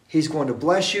 He's going to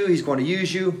bless you. He's going to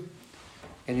use you.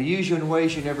 And He'll use you in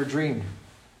ways you never dreamed.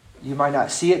 You might not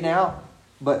see it now,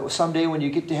 but someday when you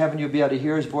get to heaven, you'll be able to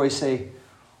hear His voice say,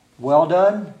 "Well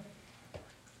done,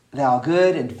 thou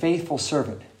good and faithful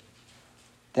servant.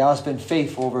 Thou hast been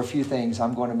faithful over a few things.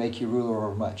 I'm going to make you ruler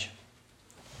over much."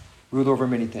 Ruler over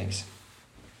many things.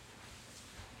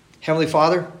 Heavenly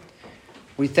Father,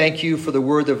 we thank You for the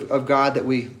word of God that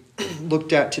we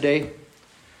looked at today.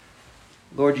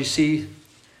 Lord, You see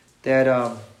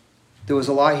that there was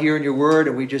a lot here in Your word,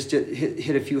 and we just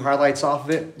hit a few highlights off of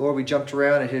it. Lord, we jumped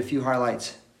around and hit a few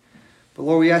highlights. But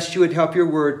Lord, we asked You would help Your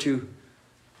word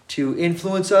to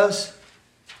influence us,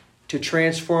 to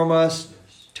transform us,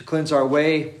 to cleanse our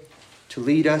way, to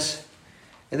lead us.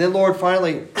 And then, Lord,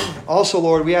 finally, also,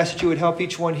 Lord, we ask that You would help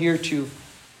each one here to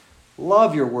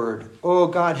love Your word. Oh,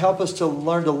 God, help us to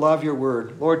learn to love Your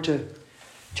word. Lord,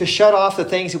 to shut off the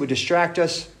things that would distract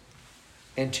us,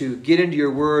 and to get into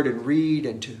Your word and read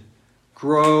and to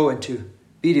grow and to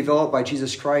be developed by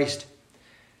Jesus Christ,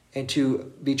 and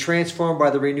to be transformed by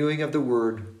the renewing of the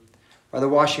word, by the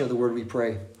washing of the word, we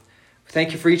pray.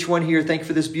 Thank You for each one here. Thank You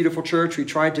for this beautiful church. We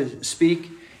tried to speak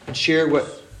and share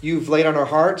what You've laid on our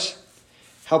hearts.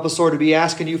 Help us, Lord, to be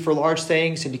asking You for large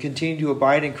things and to continue to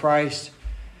abide in Christ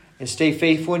and stay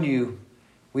faithful in you.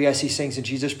 We ask these things in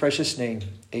Jesus' precious name.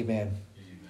 Amen.